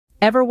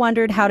Ever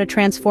wondered how to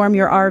transform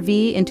your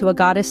RV into a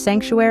goddess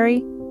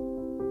sanctuary?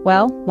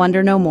 Well,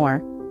 wonder no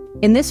more.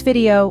 In this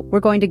video, we're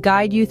going to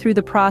guide you through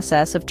the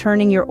process of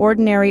turning your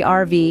ordinary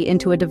RV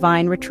into a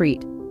divine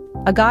retreat.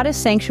 A goddess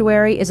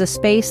sanctuary is a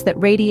space that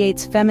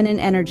radiates feminine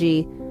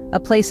energy, a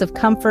place of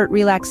comfort,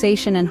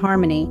 relaxation, and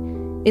harmony.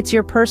 It's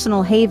your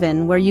personal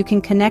haven where you can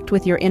connect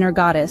with your inner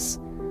goddess.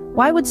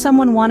 Why would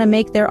someone want to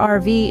make their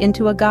RV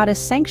into a goddess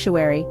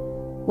sanctuary?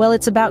 Well,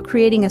 it's about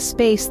creating a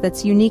space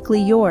that's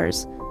uniquely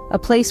yours, a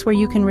place where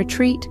you can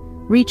retreat,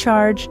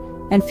 recharge,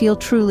 and feel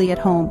truly at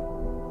home.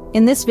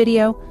 In this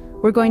video,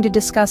 we're going to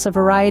discuss a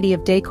variety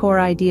of decor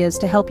ideas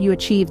to help you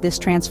achieve this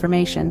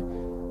transformation.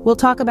 We'll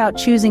talk about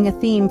choosing a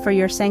theme for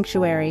your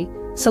sanctuary,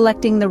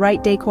 selecting the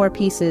right decor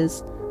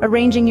pieces,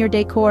 arranging your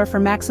decor for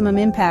maximum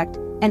impact,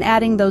 and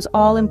adding those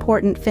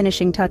all-important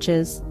finishing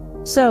touches.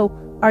 So,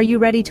 are you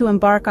ready to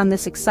embark on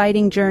this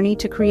exciting journey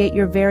to create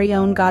your very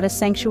own goddess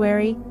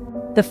sanctuary?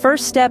 The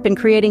first step in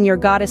creating your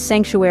goddess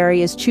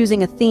sanctuary is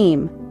choosing a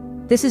theme.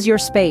 This is your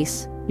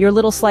space, your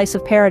little slice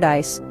of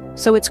paradise,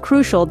 so it's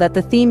crucial that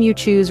the theme you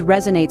choose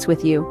resonates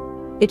with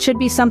you. It should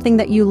be something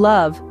that you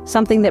love,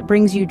 something that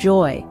brings you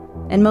joy,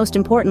 and most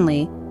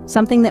importantly,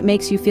 something that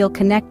makes you feel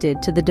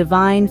connected to the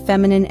divine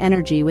feminine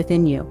energy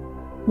within you.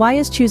 Why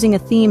is choosing a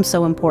theme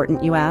so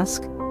important, you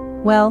ask?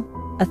 Well,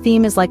 a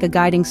theme is like a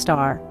guiding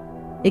star.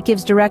 It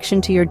gives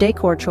direction to your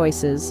decor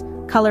choices,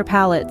 color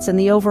palettes, and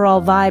the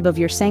overall vibe of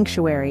your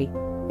sanctuary.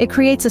 It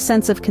creates a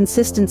sense of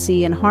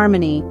consistency and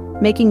harmony,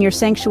 making your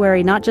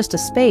sanctuary not just a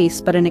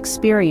space, but an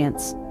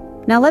experience.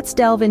 Now let's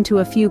delve into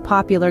a few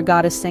popular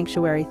goddess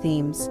sanctuary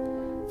themes.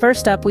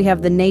 First up, we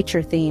have the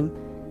nature theme.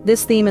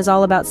 This theme is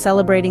all about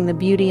celebrating the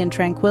beauty and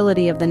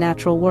tranquility of the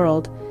natural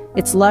world.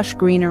 It's lush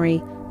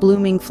greenery,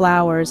 blooming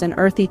flowers, and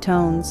earthy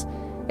tones.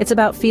 It's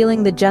about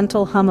feeling the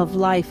gentle hum of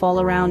life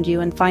all around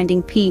you and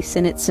finding peace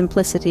in its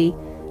simplicity.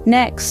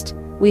 Next,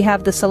 we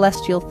have the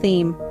celestial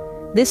theme.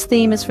 This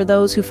theme is for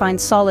those who find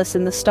solace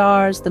in the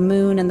stars, the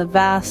moon, and the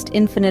vast,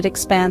 infinite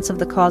expanse of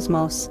the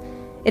cosmos.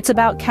 It's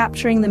about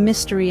capturing the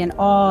mystery and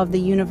awe of the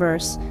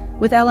universe,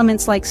 with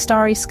elements like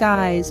starry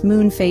skies,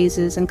 moon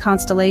phases, and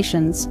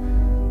constellations.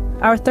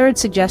 Our third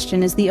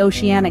suggestion is the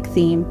oceanic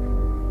theme.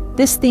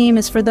 This theme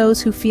is for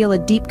those who feel a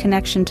deep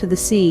connection to the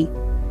sea.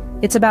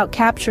 It's about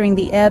capturing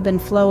the ebb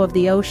and flow of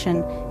the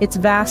ocean, its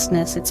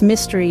vastness, its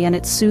mystery, and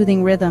its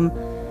soothing rhythm.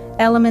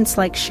 Elements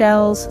like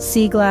shells,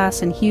 sea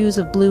glass, and hues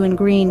of blue and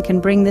green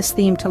can bring this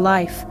theme to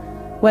life.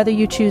 Whether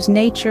you choose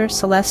nature,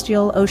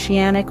 celestial,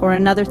 oceanic, or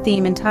another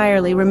theme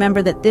entirely,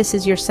 remember that this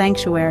is your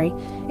sanctuary.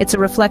 It's a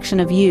reflection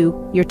of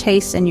you, your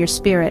tastes, and your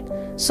spirit.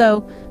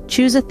 So,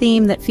 choose a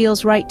theme that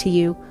feels right to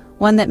you,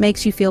 one that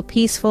makes you feel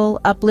peaceful,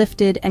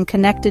 uplifted, and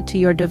connected to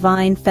your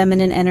divine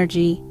feminine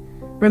energy.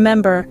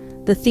 Remember,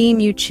 the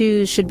theme you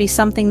choose should be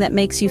something that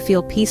makes you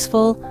feel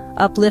peaceful,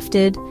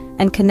 uplifted,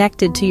 and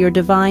connected to your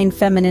divine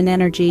feminine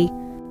energy.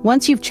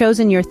 Once you've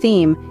chosen your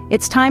theme,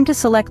 it's time to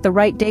select the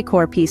right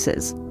decor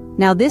pieces.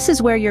 Now this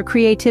is where your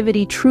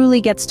creativity truly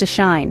gets to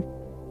shine.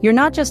 You're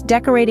not just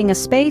decorating a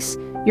space,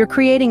 you're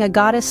creating a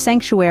goddess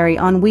sanctuary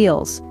on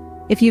wheels.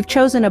 If you've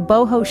chosen a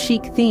boho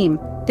chic theme,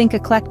 think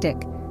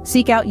eclectic.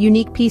 Seek out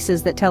unique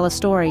pieces that tell a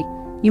story.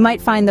 You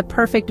might find the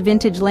perfect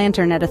vintage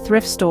lantern at a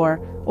thrift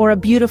store, or a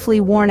beautifully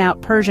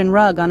worn-out Persian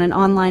rug on an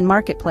online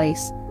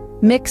marketplace.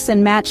 Mix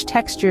and match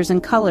textures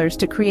and colors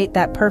to create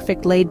that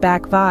perfect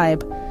laid-back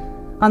vibe.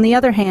 On the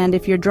other hand,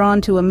 if you're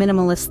drawn to a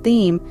minimalist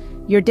theme,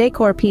 your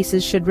decor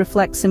pieces should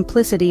reflect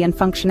simplicity and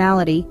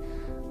functionality.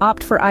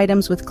 Opt for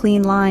items with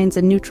clean lines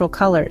and neutral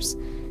colors.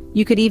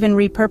 You could even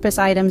repurpose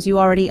items you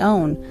already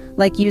own,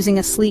 like using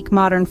a sleek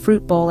modern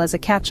fruit bowl as a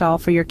catch-all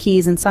for your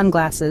keys and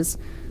sunglasses.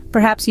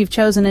 Perhaps you've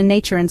chosen a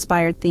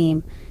nature-inspired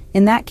theme.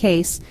 In that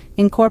case,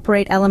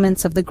 incorporate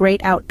elements of the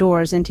great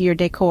outdoors into your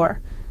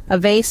decor. A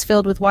vase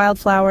filled with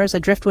wildflowers, a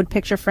driftwood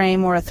picture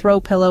frame, or a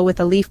throw pillow with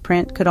a leaf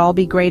print could all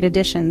be great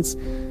additions.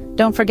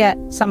 Don't forget,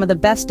 some of the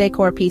best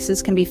decor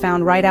pieces can be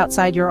found right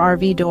outside your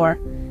RV door.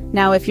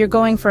 Now, if you're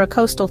going for a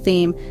coastal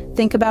theme,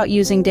 think about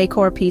using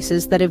decor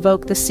pieces that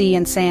evoke the sea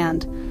and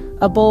sand.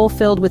 A bowl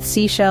filled with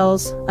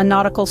seashells, a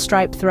nautical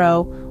stripe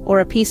throw, or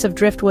a piece of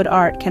driftwood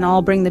art can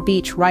all bring the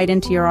beach right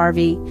into your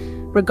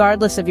RV.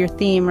 Regardless of your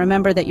theme,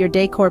 remember that your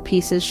decor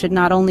pieces should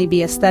not only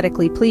be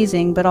aesthetically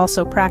pleasing, but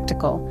also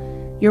practical.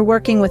 You're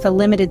working with a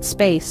limited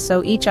space,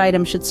 so each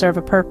item should serve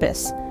a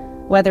purpose.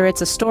 Whether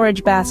it's a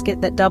storage basket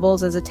that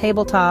doubles as a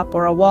tabletop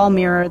or a wall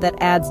mirror that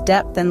adds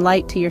depth and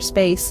light to your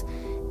space,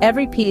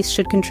 every piece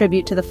should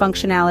contribute to the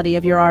functionality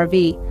of your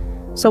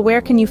RV. So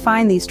where can you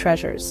find these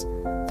treasures?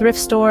 Thrift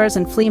stores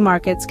and flea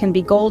markets can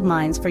be gold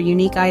mines for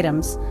unique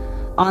items.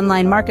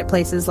 Online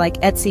marketplaces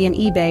like Etsy and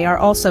eBay are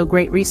also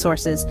great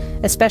resources,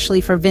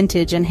 especially for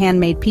vintage and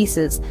handmade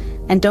pieces.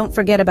 And don't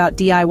forget about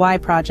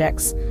DIY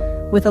projects.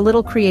 With a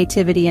little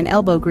creativity and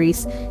elbow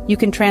grease, you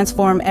can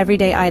transform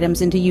everyday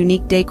items into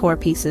unique decor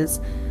pieces.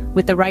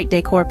 With the right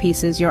decor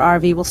pieces, your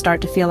RV will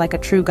start to feel like a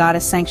true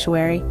goddess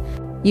sanctuary.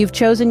 You've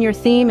chosen your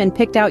theme and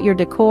picked out your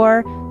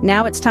decor.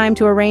 Now it's time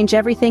to arrange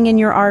everything in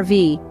your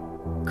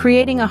RV.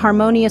 Creating a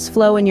harmonious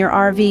flow in your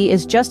RV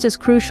is just as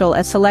crucial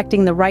as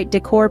selecting the right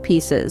decor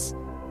pieces.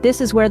 This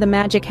is where the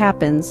magic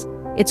happens.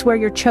 It's where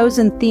your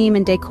chosen theme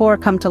and decor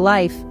come to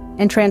life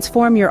and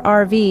transform your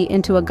RV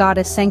into a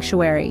goddess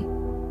sanctuary.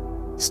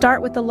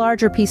 Start with the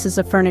larger pieces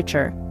of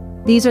furniture.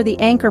 These are the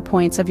anchor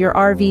points of your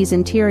RV's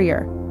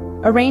interior.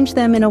 Arrange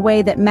them in a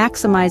way that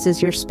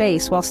maximizes your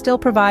space while still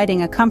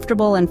providing a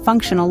comfortable and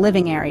functional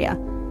living area.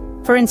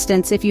 For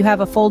instance, if you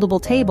have a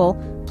foldable table,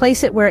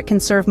 place it where it can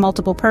serve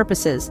multiple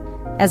purposes,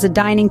 as a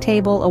dining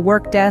table, a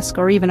work desk,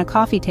 or even a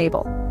coffee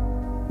table.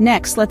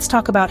 Next, let's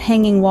talk about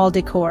hanging wall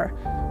decor.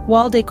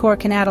 Wall decor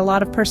can add a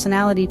lot of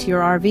personality to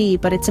your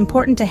RV, but it's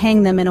important to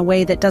hang them in a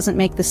way that doesn't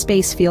make the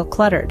space feel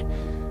cluttered.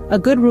 A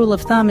good rule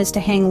of thumb is to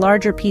hang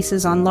larger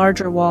pieces on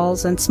larger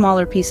walls and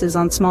smaller pieces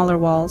on smaller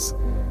walls.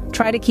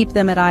 Try to keep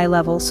them at eye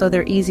level so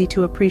they're easy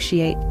to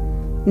appreciate.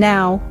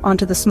 Now,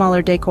 onto the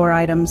smaller decor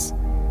items.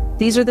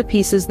 These are the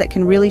pieces that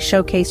can really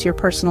showcase your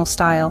personal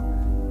style.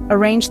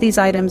 Arrange these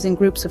items in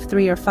groups of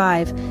 3 or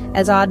 5,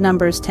 as odd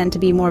numbers tend to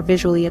be more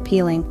visually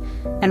appealing.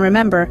 And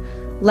remember,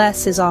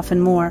 less is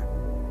often more.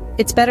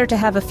 It's better to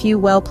have a few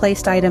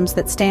well-placed items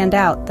that stand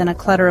out than a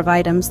clutter of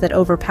items that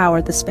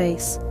overpower the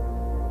space.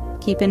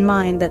 Keep in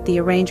mind that the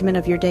arrangement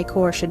of your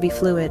decor should be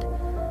fluid.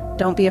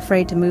 Don't be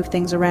afraid to move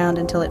things around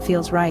until it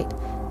feels right.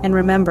 And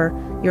remember,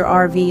 your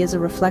RV is a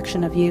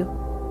reflection of you.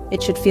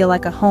 It should feel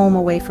like a home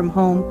away from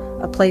home,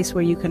 a place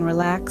where you can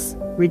relax,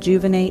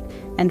 rejuvenate,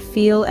 and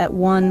feel at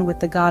one with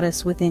the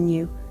goddess within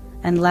you.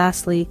 And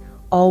lastly,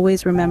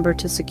 always remember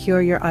to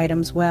secure your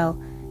items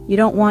well. You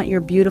don't want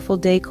your beautiful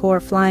decor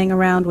flying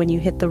around when you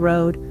hit the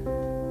road.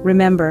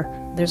 Remember,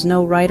 there's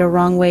no right or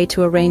wrong way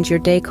to arrange your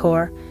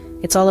decor.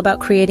 It's all about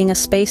creating a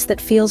space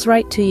that feels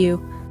right to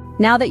you.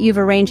 Now that you've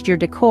arranged your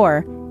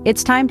decor,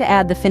 it's time to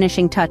add the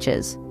finishing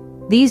touches.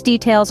 These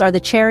details are the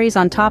cherries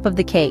on top of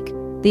the cake,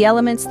 the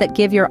elements that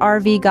give your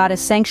RV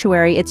goddess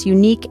sanctuary its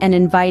unique and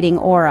inviting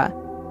aura.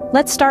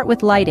 Let's start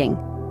with lighting.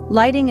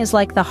 Lighting is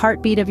like the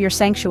heartbeat of your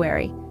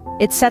sanctuary.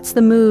 It sets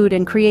the mood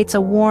and creates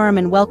a warm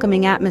and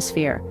welcoming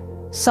atmosphere.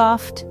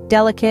 Soft,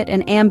 delicate,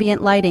 and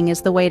ambient lighting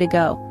is the way to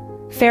go.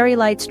 Fairy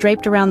lights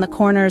draped around the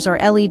corners or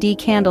LED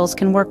candles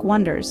can work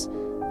wonders.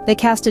 They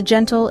cast a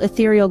gentle,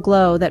 ethereal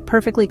glow that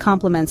perfectly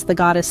complements the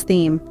goddess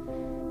theme.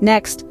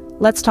 Next,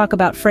 let's talk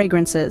about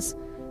fragrances.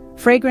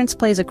 Fragrance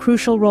plays a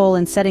crucial role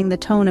in setting the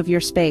tone of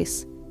your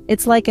space.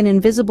 It's like an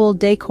invisible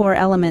decor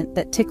element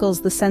that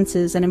tickles the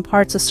senses and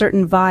imparts a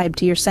certain vibe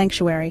to your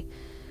sanctuary.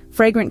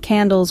 Fragrant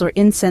candles or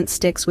incense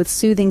sticks with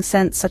soothing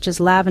scents such as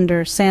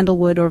lavender,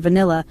 sandalwood, or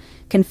vanilla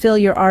can fill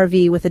your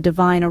RV with a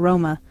divine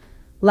aroma.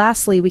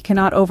 Lastly, we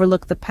cannot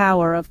overlook the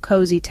power of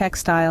cozy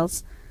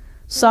textiles.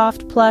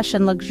 Soft, plush,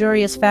 and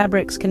luxurious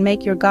fabrics can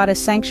make your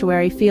goddess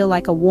sanctuary feel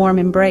like a warm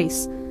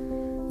embrace.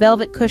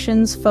 Velvet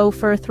cushions, faux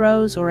fur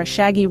throws, or a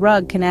shaggy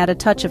rug can add a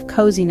touch of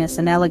coziness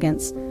and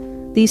elegance.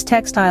 These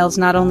textiles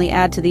not only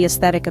add to the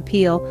aesthetic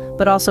appeal,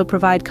 but also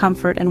provide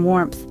comfort and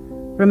warmth.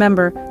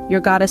 Remember,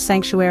 your goddess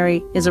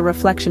sanctuary is a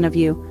reflection of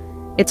you.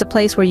 It's a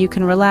place where you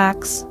can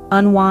relax,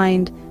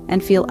 unwind,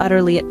 and feel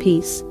utterly at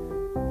peace.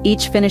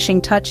 Each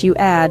finishing touch you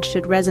add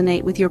should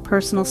resonate with your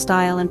personal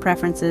style and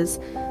preferences.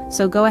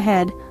 So go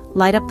ahead,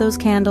 light up those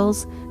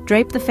candles,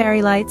 drape the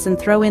fairy lights, and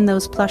throw in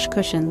those plush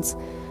cushions.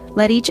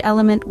 Let each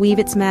element weave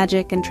its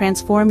magic and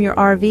transform your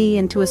RV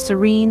into a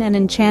serene and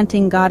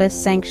enchanting goddess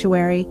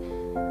sanctuary.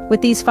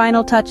 With these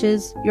final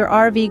touches, your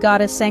RV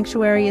goddess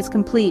sanctuary is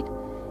complete.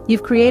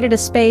 You've created a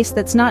space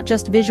that's not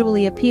just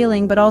visually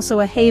appealing but also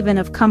a haven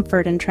of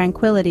comfort and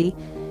tranquility.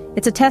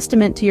 It's a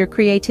testament to your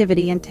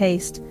creativity and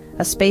taste,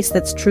 a space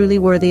that's truly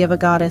worthy of a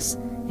goddess.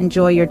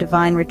 Enjoy your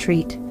divine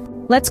retreat.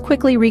 Let's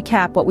quickly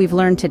recap what we've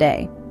learned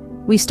today.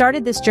 We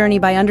started this journey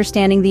by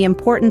understanding the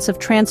importance of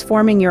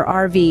transforming your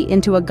RV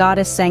into a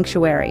goddess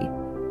sanctuary,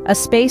 a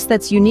space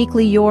that's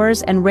uniquely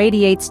yours and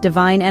radiates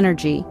divine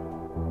energy.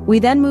 We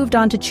then moved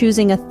on to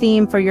choosing a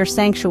theme for your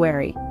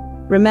sanctuary.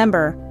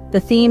 Remember, the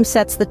theme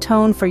sets the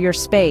tone for your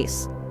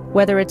space,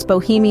 whether it's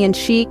bohemian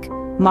chic,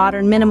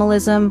 modern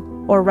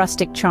minimalism, or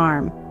rustic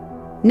charm.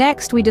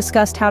 Next, we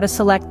discussed how to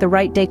select the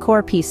right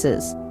decor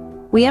pieces.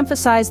 We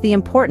emphasized the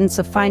importance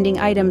of finding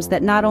items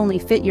that not only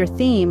fit your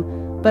theme,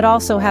 but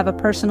also have a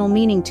personal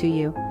meaning to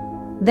you.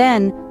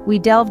 Then, we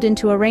delved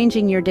into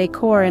arranging your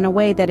decor in a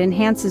way that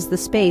enhances the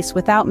space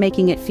without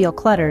making it feel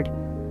cluttered.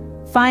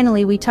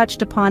 Finally, we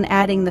touched upon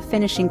adding the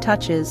finishing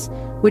touches,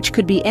 which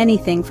could be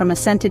anything from a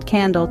scented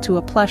candle to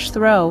a plush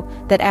throw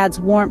that adds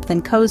warmth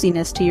and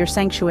coziness to your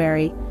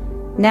sanctuary.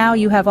 Now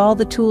you have all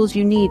the tools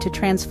you need to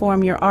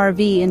transform your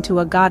RV into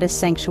a goddess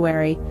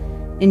sanctuary.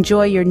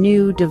 Enjoy your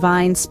new,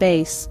 divine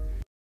space.